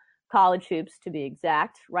basketball. College hoops, to be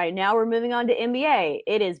exact. Right now, we're moving on to NBA.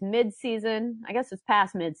 It is mid-season. I guess it's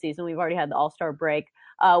past mid-season. We've already had the All-Star break.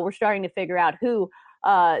 We're starting to figure out who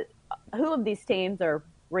of these teams are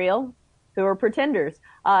real, who are pretenders,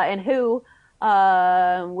 and who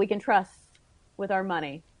we can trust with our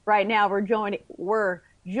money. Right now, we're joined,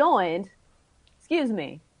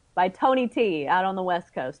 by Tony T out on the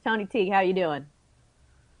West Coast. Tony T, how you doing?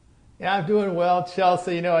 Yeah, I'm doing well,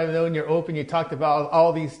 Chelsea. I know in your open you talked about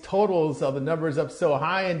all these totals, the numbers up so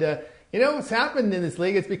high. And, what's happened in this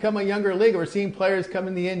league, it's become a younger league. We're seeing players come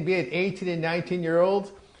in the NBA at 18 and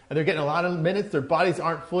 19-year-olds, and they're getting a lot of minutes. Their bodies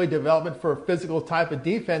aren't fully developed for a physical type of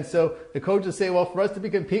defense. So the coaches say, well, for us to be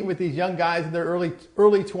competing with these young guys in their early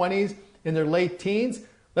 20s, in their late teens,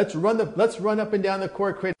 let's run up and down the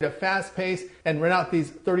court, create a fast pace, and run out these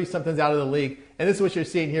 30-somethings out of the league. And this is what you're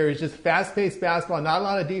seeing here is just fast-paced basketball, not a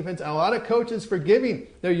lot of defense, and a lot of coaches forgiving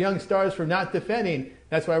their young stars for not defending.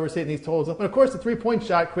 That's why we're seeing these totals up. And, of course, the three-point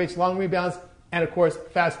shot creates long rebounds and, of course,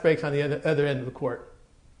 fast breaks on the other end of the court.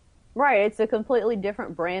 Right. It's a completely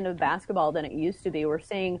different brand of basketball than it used to be. We're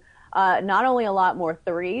seeing not only a lot more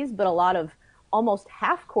threes, but a lot of almost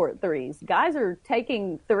half-court threes. Guys are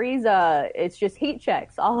taking threes. It's just heat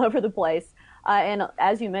checks all over the place. And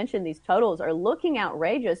as you mentioned, these totals are looking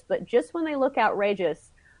outrageous, but just when they look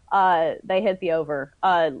outrageous, they hit the over.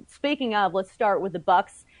 Speaking of, let's start with the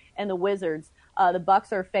Bucks and the Wizards. The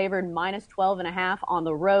Bucks are favored minus 12.5 on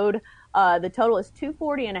the road. The total is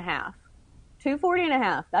 240.5.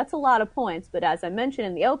 240.5. That's a lot of points, but as I mentioned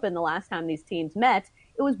in the open, the last time these teams met,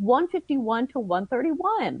 it was 151 to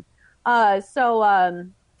 131. So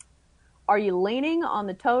are you leaning on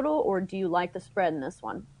the total, or do you like the spread in this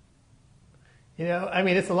one?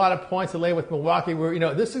 It's a lot of points to lay with Milwaukee.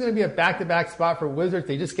 This is going to be a back-to-back spot for Wizards.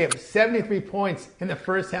 They just gave 73 points in the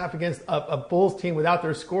first half against a Bulls team without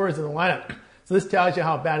their scorers in the lineup. So this tells you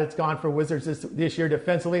how bad it's gone for Wizards this year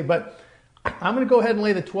defensively. But I'm going to go ahead and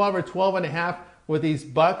lay the 12 or 12.5 with these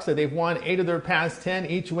Bucks. So they've won 8 of their past 10,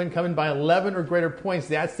 each win coming by 11 or greater points.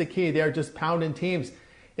 That's the key. They're just pounding teams.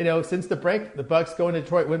 Since the break, the Bucks go into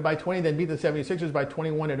Detroit, win by 20, then beat the 76ers by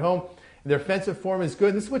 21 at home. Their offensive form is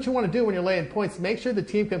good. This is what you want to do when you're laying points. Make sure the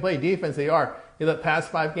team can play defense. They are. The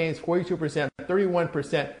past 5 games, 42%,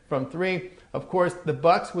 31% from 3. Of course, the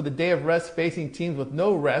Bucks with a day of rest facing teams with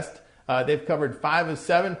no rest. They've covered 5 of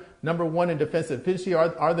 7. Number 1 in defensive efficiency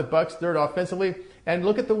are the Bucks, third offensively. And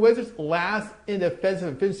look at the Wizards, last in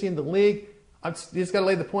defensive efficiency in the league. You just got to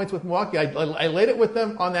lay the points with Milwaukee. I laid it with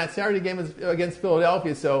them on that Saturday game against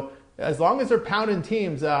Philadelphia. So as long as they're pounding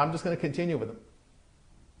teams, I'm just going to continue with them.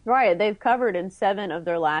 Right. They've covered in 7 of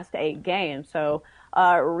their last 8 games. So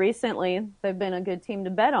recently, they've been a good team to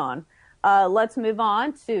bet on. Let's move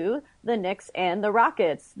on to the Knicks and the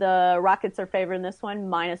Rockets. The Rockets are favored in this one,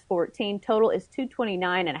 minus 14. Total is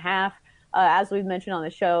 229.5. As we've mentioned on the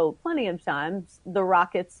show plenty of times, the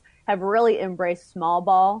Rockets have really embraced small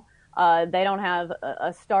ball. They don't have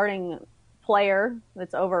a starting player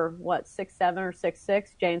that's over, 6'7" or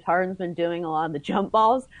 6'6". James Harden's been doing a lot of the jump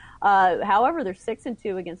balls. However, they're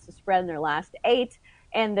 6-2 against the spread in their last 8,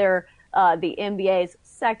 and they're the NBA's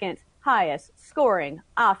second highest scoring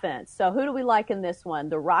offense. So who do we like in this one,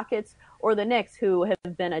 the Rockets or the Knicks, who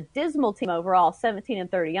have been a dismal team overall,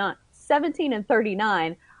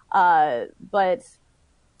 17-39, but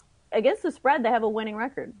against the spread, they have a winning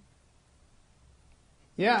record.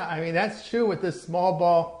 Yeah, that's true with this small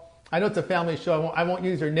ball. I know it's a family show. I won't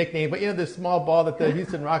use their nickname, but this small ball that the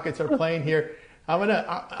Houston Rockets are playing here. I'm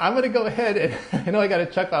gonna go ahead and I know I got to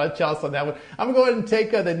chuckle out of Chelsea on that one. I'm gonna go ahead and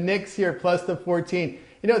take the Knicks here plus the 14.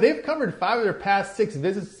 They've covered 5 of their past 6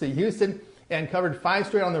 visits to Houston and covered 5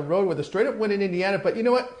 straight on the road with a straight up win in Indiana. But you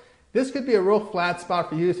know what? This could be a real flat spot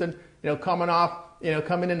for Houston. Coming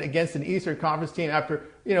in against an Eastern Conference team after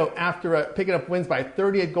picking up wins by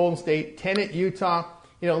 30 at Golden State, 10 at Utah.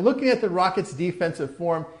 Looking at the Rockets' defensive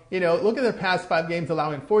form, look at their past 5 games,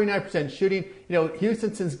 allowing 49% shooting.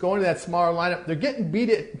 Houston, since going to that smaller lineup, they're getting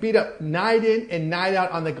beat up night in and night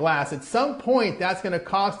out on the glass. At some point, that's going to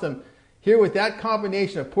cost them. Here with that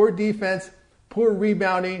combination of poor defense, poor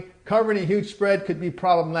rebounding, covering a huge spread could be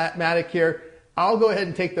problematic here. I'll go ahead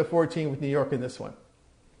and take the 14 with New York in this one.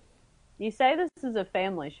 You say this is a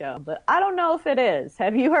family show, but I don't know if it is.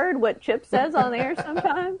 Have you heard what Chip says on the air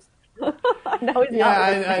sometimes? No, he's not.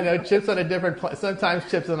 I know. Chip's on a different sometimes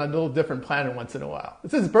Chip's on a little different planet once in a while.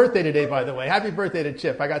 It's his birthday today, by the way. Happy birthday to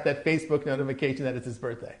Chip. I got that Facebook notification that it's his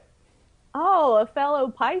birthday. Oh, a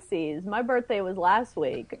fellow Pisces. My birthday was last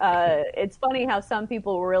week. It's funny how some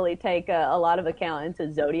people really take a lot of account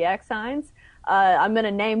into zodiac signs. I'm going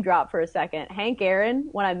to name drop for a second. Hank Aaron,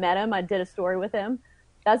 when I met him, I did a story with him.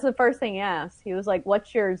 That's the first thing he asked. He was like,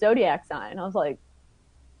 "What's your zodiac sign?" I was like,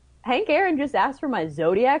 Hank Aaron just asked for my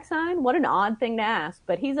zodiac sign? What an odd thing to ask.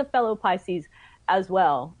 But he's a fellow Pisces as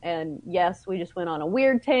well. And yes, we just went on a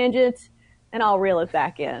weird tangent, and I'll reel it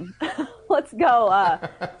back in. Let's go.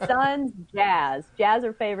 Suns, Jazz. Jazz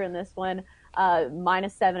are favored in this one,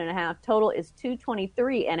 -7.5. Total is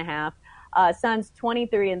 223.5. Suns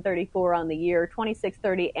 23-34 on the year,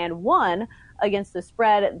 26-30-1 against the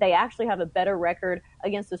spread. They actually have a better record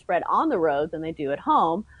against the spread on the road than they do at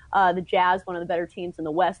home. The Jazz, one of the better teams in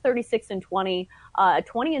the West, 36-20,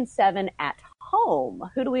 20-7 at home.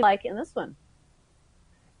 Who do we like in this one?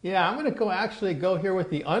 Yeah, I'm going to go here with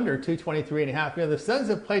the under 223.5. The Suns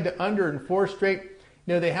have played the under in 4 straight.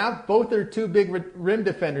 They have both their 2 big rim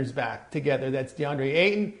defenders back together. That's DeAndre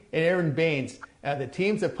Ayton and Aaron Baines. The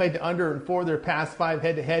teams have played the under in 4 of their past 5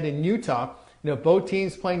 head-to-head in Utah. Both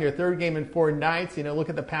teams playing their 3rd game in 4 nights. Look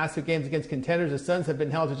at the past 2 games against contenders. The Suns have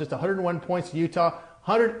been held to just 101 points to Utah,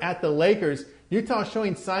 100 at the Lakers. Utah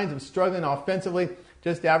showing signs of struggling offensively,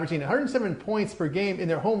 just averaging 107 points per game in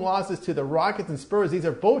their home losses to the Rockets and Spurs. These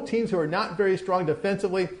are both teams who are not very strong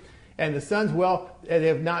defensively. And the Suns, they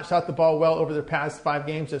have not shot the ball well over their past 5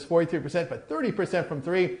 games, just 43%, but 30% from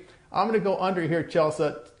 3. I'm going to go under here,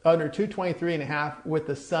 Chelsea, under 223.5 with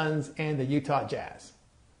the Suns and the Utah Jazz.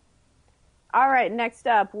 All right, next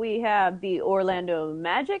up we have the Orlando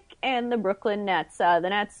Magic and the Brooklyn Nets. The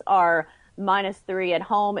Nets are -3 at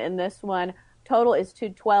home in this one. Total is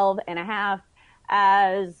 212.5.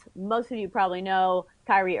 As most of you probably know,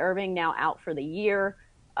 Kyrie Irving now out for the year.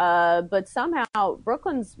 But somehow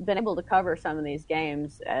Brooklyn's been able to cover some of these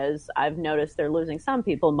games, as I've noticed they're losing some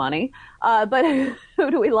people money. But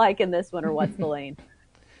who do we like in this one, or what's the lane?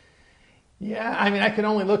 Yeah, I can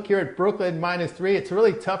only look here at Brooklyn -3. It's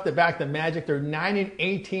really tough to back the Magic. They're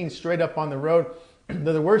 9-18 straight up on the road.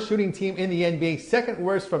 They're the worst shooting team in the NBA, 2nd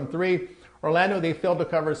worst from 3. Orlando, they failed to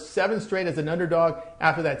cover 7 straight as an underdog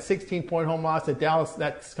after that 16-point home loss to Dallas.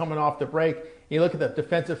 That's coming off the break. You look at the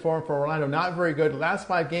defensive form for Orlando, not very good. The last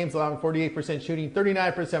 5 games allowing 48% shooting,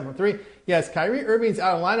 39% from 3. Yes, Kyrie Irving's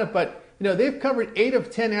out of lineup, but they've covered 8 of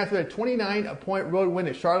 10 after a 29-point road win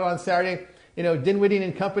at Charlotte on Saturday. Dinwiddie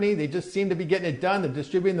and company, they just seem to be getting it done. They're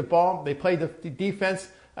distributing the ball. They play the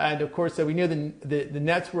defense. And, of course, we knew the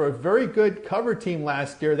Nets were a very good cover team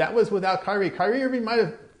last year. That was without Kyrie. Kyrie Irving might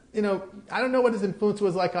have, I don't know what his influence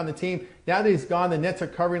was like on the team. Now that he's gone, the Nets are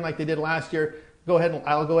covering like they did last year.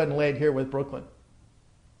 I'll go ahead and lay it here with Brooklyn.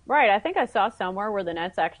 Right. I think I saw somewhere where the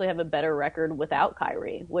Nets actually have a better record without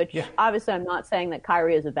Kyrie, which obviously I'm not saying that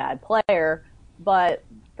Kyrie is a bad player, but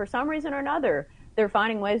for some reason or another, they're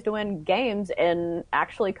finding ways to win games and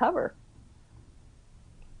actually cover.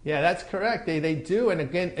 Yeah, that's correct. They do. And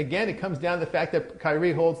again, it comes down to the fact that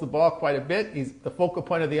Kyrie holds the ball quite a bit. He's the focal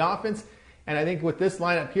point of the offense. And I think with this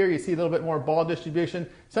lineup here, you see a little bit more ball distribution.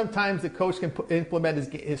 Sometimes the coach can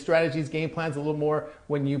implement his strategies, game plans a little more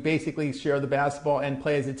when you basically share the basketball and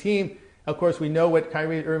play as a team. Of course, we know what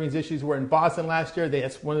Kyrie Irving's issues were in Boston last year.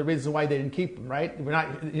 That's one of the reasons why they didn't keep him, right? We're not,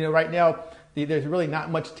 right now, there's really not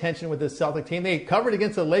much tension with this Celtic team. They covered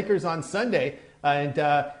against the Lakers on Sunday. And,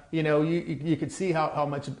 you could see how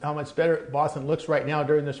much better Boston looks right now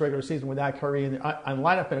during this regular season without Curry on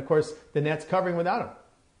lineup. And, of course, the Nets covering without him.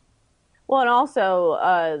 Well, and also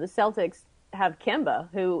the Celtics have Kemba,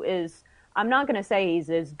 who is, I'm not going to say he's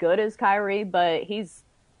as good as Kyrie, but he's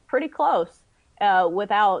pretty close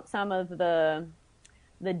without some of the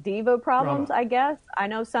diva problems, I guess. I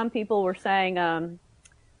know some people were saying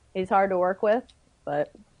he's hard to work with,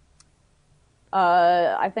 but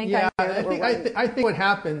I think I think what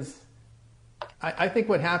happens. I think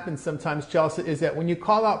what happens sometimes, Chelsea, is that when you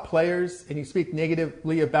call out players and you speak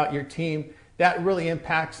negatively about your team, that really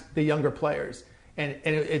impacts the younger players. And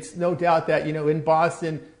it's no doubt that, in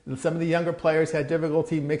Boston, some of the younger players had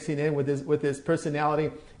difficulty mixing in with his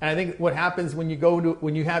personality. And I think what happens when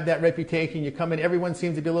you have that reputation, you come in, everyone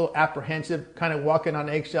seems to be a little apprehensive, kind of walking on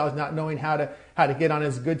eggshells, not knowing how to get on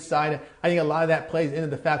his good side. I think a lot of that plays into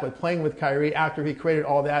the fact with playing with Kyrie after he created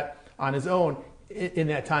all that on his own in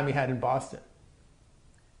that time he had in Boston.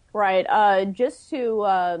 Right. Just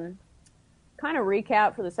to kind of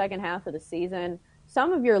recap for the second half of the season,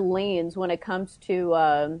 some of your leans when it comes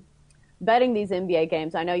to betting these NBA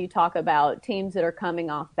games, I know you talk about teams that are coming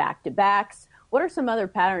off back-to-backs. What are some other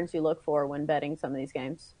patterns you look for when betting some of these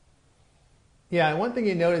games? Yeah, one thing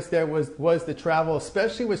you noticed there was the travel,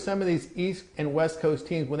 especially with some of these East and West Coast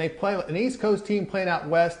teams. When they play an East Coast team playing out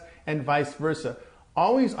West and vice versa. I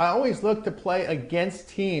always look to play against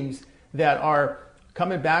teams that are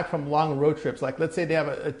coming back from long road trips. Like let's say they have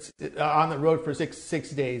on the road for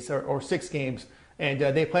six days or 6 games, and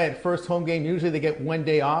they play at first home game. Usually they get 1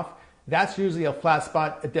 day off. That's usually a flat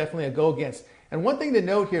spot, definitely a go against. And one thing to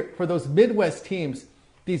note here, for those Midwest teams,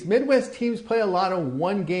 these Midwest teams play a lot of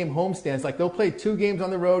 1-game homestands. Like they'll play 2 games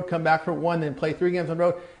on the road, come back for 1, then play 3 games on the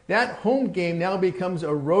road. That home game now becomes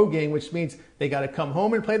a road game, which means they got to come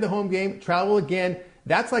home and play the home game, travel again.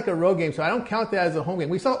 That's like a road game, so I don't count that as a home game.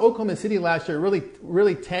 We saw Oklahoma City last year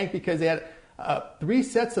really tank because they had 3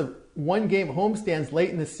 sets of 1-game homestands late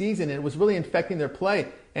in the season, and it was really infecting their play.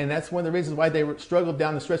 And that's one of the reasons why they struggled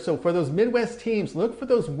down the stretch. So for those Midwest teams, look for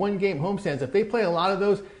those 1-game homestands. If they play a lot of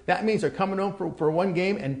those, that means they're coming home for 1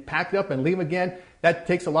 game and pack it up and leave again. That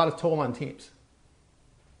takes a lot of toll on teams.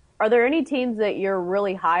 Are there any teams that you're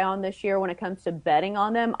really high on this year when it comes to betting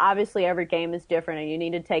on them? Obviously, every game is different, and you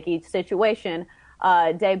need to take each situation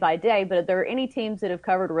day by day. But are there any teams that have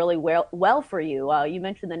covered really well for you? You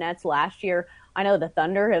mentioned the Nets last year. I know the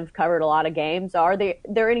Thunder have covered a lot of games. Are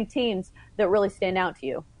there any teams that really stand out to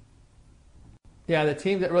you? Yeah, the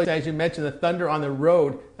team that really, as you mentioned, the Thunder on the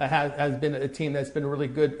road has been a team that's been really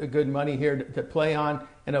good money here to play on.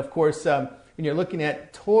 And of course, when you're looking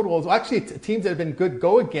at totals, actually teams that have been good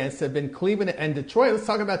go against have been Cleveland and Detroit. Let's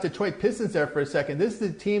talk about Detroit Pistons there for a second. This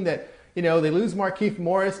is a team that, they lose Markieff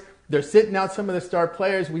Morris. They're sitting out some of the star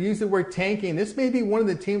players. We use the word tanking. This may be one of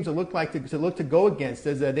the teams to look to go against,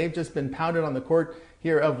 as they've just been pounded on the court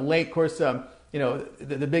here of late. Of course,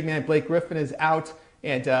 the big man Blake Griffin is out,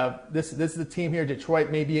 and this is the team here.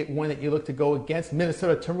 Detroit may be one that you look to go against.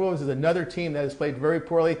 Minnesota Timberwolves is another team that has played very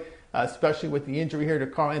poorly, especially with the injury here to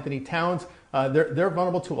Karl Anthony Towns. They're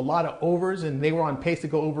vulnerable to a lot of overs, and they were on pace to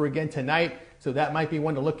go over again tonight. So that might be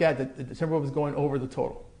one to look at. The Timberwolves going over the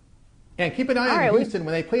total. And keep an eye on Houston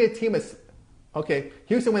when they play a team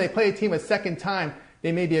Houston, when they play a team a second time,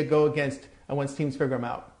 they may be a go against once teams figure them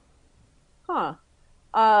out.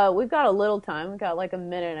 We've got a little time. We've got like a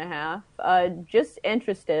minute and a half. Just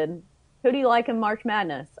interested, who do you like in March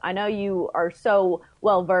Madness? I know you are so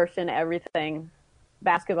well versed in everything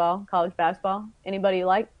basketball, college basketball. Anybody you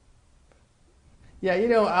like? Yeah,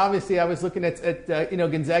 obviously I was looking at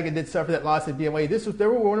Gonzaga did suffer that loss at BYU. They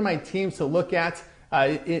were one of my teams to look at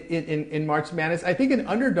in March Madness. I think an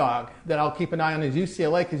underdog that I'll keep an eye on is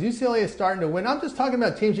UCLA, because UCLA is starting to win. I'm just talking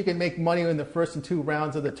about teams you can make money in the first and 2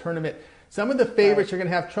 rounds of the tournament. Some of the favorites are going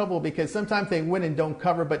to have trouble because sometimes they win and don't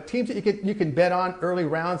cover. But teams that you can bet on early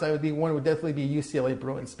rounds, one would definitely be UCLA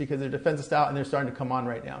Bruins, because their defensive style and they're starting to come on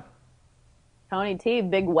right now. Tony T,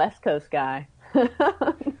 big West Coast guy.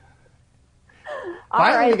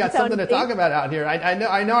 Finally, we got something to talk about out here.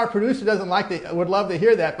 I know our producer would love to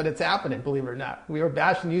hear that, but it's happening, believe it or not. We were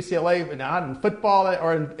bashing UCLA, but not in football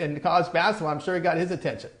or in college basketball. I'm sure it got his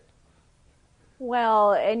attention.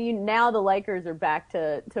 Well, and now the Lakers are back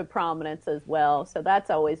to prominence as well, so that's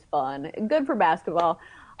always fun. Good for basketball.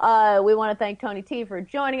 We want to thank Tony T for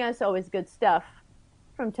joining us. Always good stuff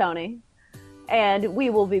from Tony. And we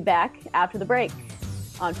will be back after the break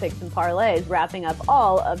on Picks and Parlays, wrapping up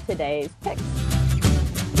all of today's picks.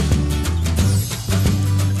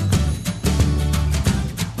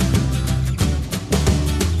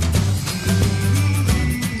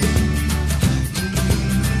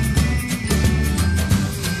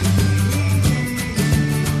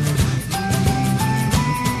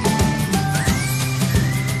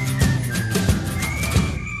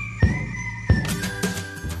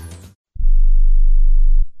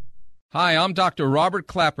 Hi, I'm Dr. Robert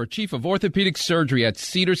Clapper, Chief of Orthopedic Surgery at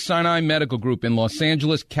Cedars-Sinai Medical Group in Los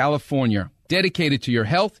Angeles, California. Dedicated to your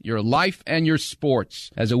health, your life, and your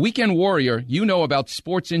sports. As a weekend warrior, you know about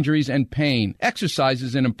sports injuries and pain. Exercise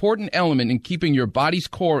is an important element in keeping your body's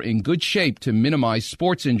core in good shape to minimize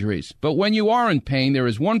sports injuries. But when you are in pain, there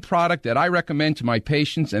is one product that I recommend to my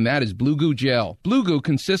patients, and that is Blue Goo Gel. Blue Goo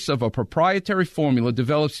consists of a proprietary formula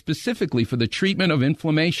developed specifically for the treatment of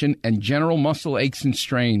inflammation and general muscle aches and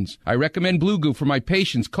strains. I recommend Blue Goo for my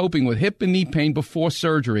patients coping with hip and knee pain before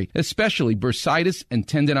surgery, especially bursitis and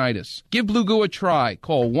tendinitis. Give Blue Goo a try.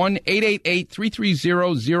 Call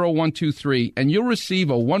 1-888-330-0123 and you'll receive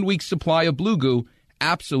a 1-week supply of Blue Goo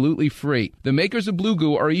absolutely free. The makers of Blue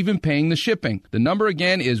Goo are even paying the shipping. The number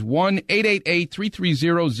again is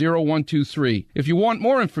 1-888-330-0123. If you want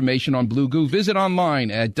more information on Blue Goo, visit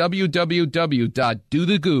online at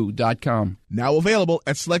www.dothegoo.com. Now available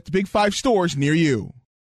at select Big 5 stores near you.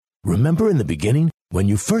 Remember in the beginning, when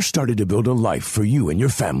you first started to build a life for you and your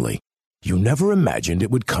family, you never imagined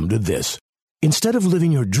it would come to this. Instead of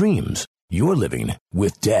living your dreams, you're living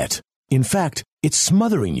with debt. In fact, it's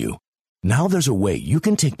smothering you. Now there's a way you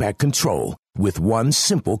can take back control with one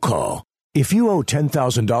simple call. If you owe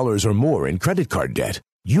 $10,000 or more in credit card debt,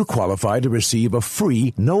 you qualify to receive a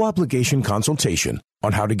free, no-obligation consultation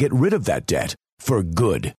on how to get rid of that debt for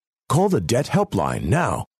good. Call the Debt Helpline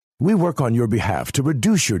now. We work on your behalf to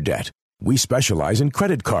reduce your debt. We specialize in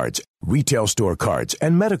credit cards, retail store cards,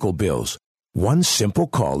 and medical bills. One simple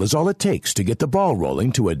call is all it takes to get the ball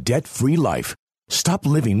rolling to a debt-free life. Stop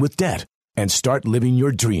living with debt and start living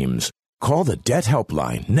your dreams. Call the Debt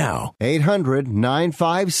Helpline now.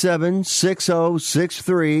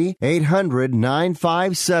 800-957-6063.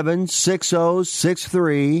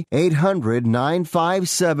 800-957-6063.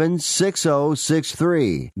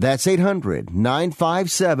 800-957-6063. That's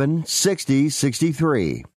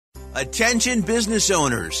 800-957-6063. Attention business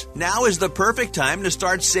owners. Now is the perfect time to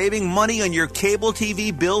start saving money on your cable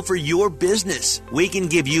TV bill for your business. We can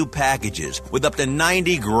give you packages with up to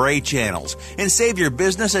 90 great channels and save your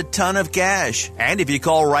business a ton of cash. And if you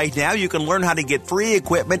call right now, you can learn how to get free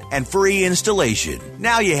equipment and free installation.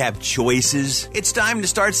 Now you have choices. It's time to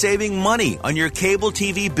start saving money on your cable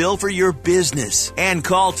TV bill for your business. And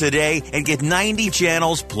call today and get 90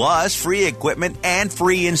 channels plus free equipment and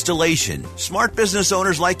free installation. Smart business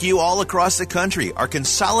owners like you all across the country are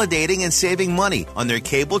consolidating and saving money on their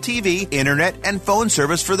cable TV, internet, and phone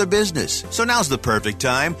service for the business. So now's the perfect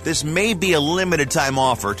time. This may be a limited time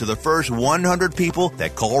offer to the first 100 people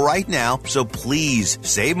that call right now. So please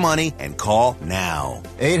save money and call now.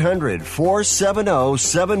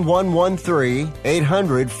 800-470-7113.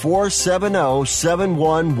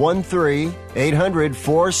 800-470-7113.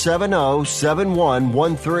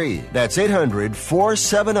 800-470-7113. That's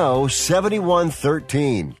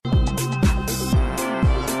 800-470-7113.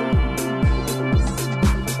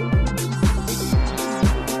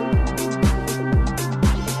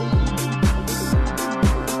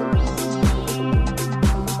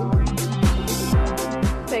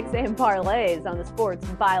 Picks and parlays on the Sports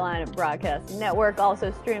Byline Broadcast Network,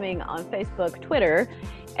 also streaming on Facebook, Twitter,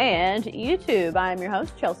 and YouTube. I'm your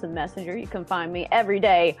host, Chelsea Messenger. You can find me every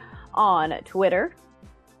day on Twitter.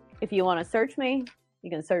 If you want to search me, you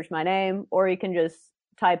can search my name, or you can just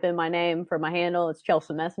type in my name for my handle. It's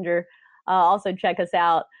Chelsea Messenger. Also check us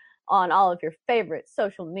out on all of your favorite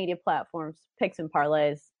social media platforms. Picks and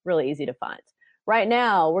parlays, really easy to find. Right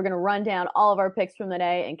now, we're going to run down all of our picks from the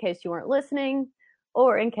day in case you weren't listening,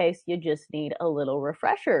 or in case you just need a little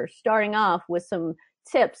refresher. Starting off with some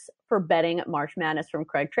tips for betting March Madness from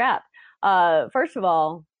Craig Trapp. First of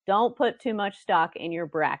all, don't put too much stock in your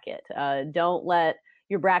bracket. Don't let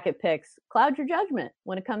your bracket picks cloud your judgment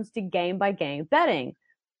when it comes to game-by-game betting.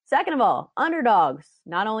 Second of all, underdogs.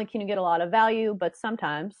 Not only can you get a lot of value, but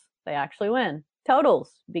sometimes they actually win.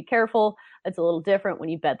 Totals. Be careful. It's a little different when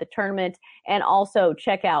you bet the tournament. And also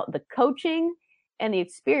check out the coaching and the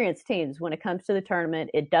experienced teams when it comes to the tournament.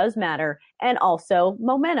 It does matter. And also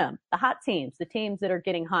momentum, the hot teams, the teams that are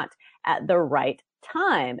getting hot at the right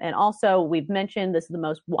time. And also, we've mentioned this is the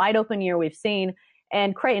most wide open year we've seen,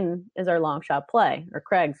 and Creighton is our long shot play, or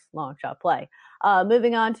Craig's long shot play.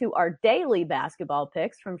 Moving on to our daily basketball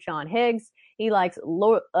picks from Sean Higgs. He likes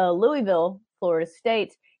Louisville, Florida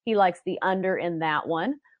State. He likes the under in that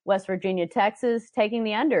one. West Virginia, Texas, taking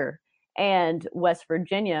the under. And West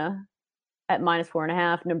Virginia at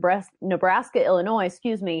 -4.5. Nebraska, Illinois,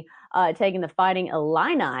 taking the Fighting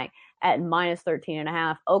Illini at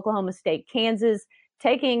 -13.5. Oklahoma State, Kansas,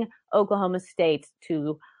 taking Oklahoma State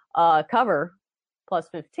to cover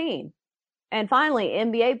 +15. And finally,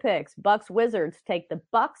 NBA picks. Bucks Wizards take the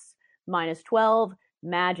Bucks -12.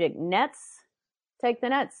 Magic Nets take the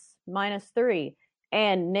Nets -3.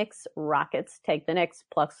 And Knicks Rockets take the Knicks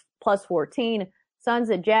 +14. Suns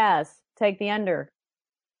at Jazz take the under.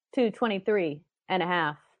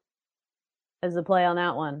 223.5 is the play on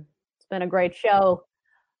that one. It's been a great show.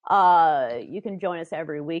 You can join us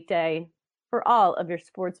every weekday for all of your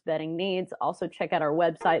sports betting needs. Also check out our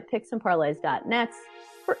website, picksandparlays.net,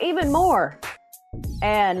 for even more.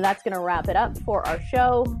 And that's going to wrap it up for our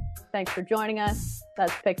show. Thanks for joining us.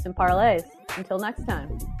 That's Picks and Parlays. Until next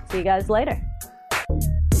time. See you guys later.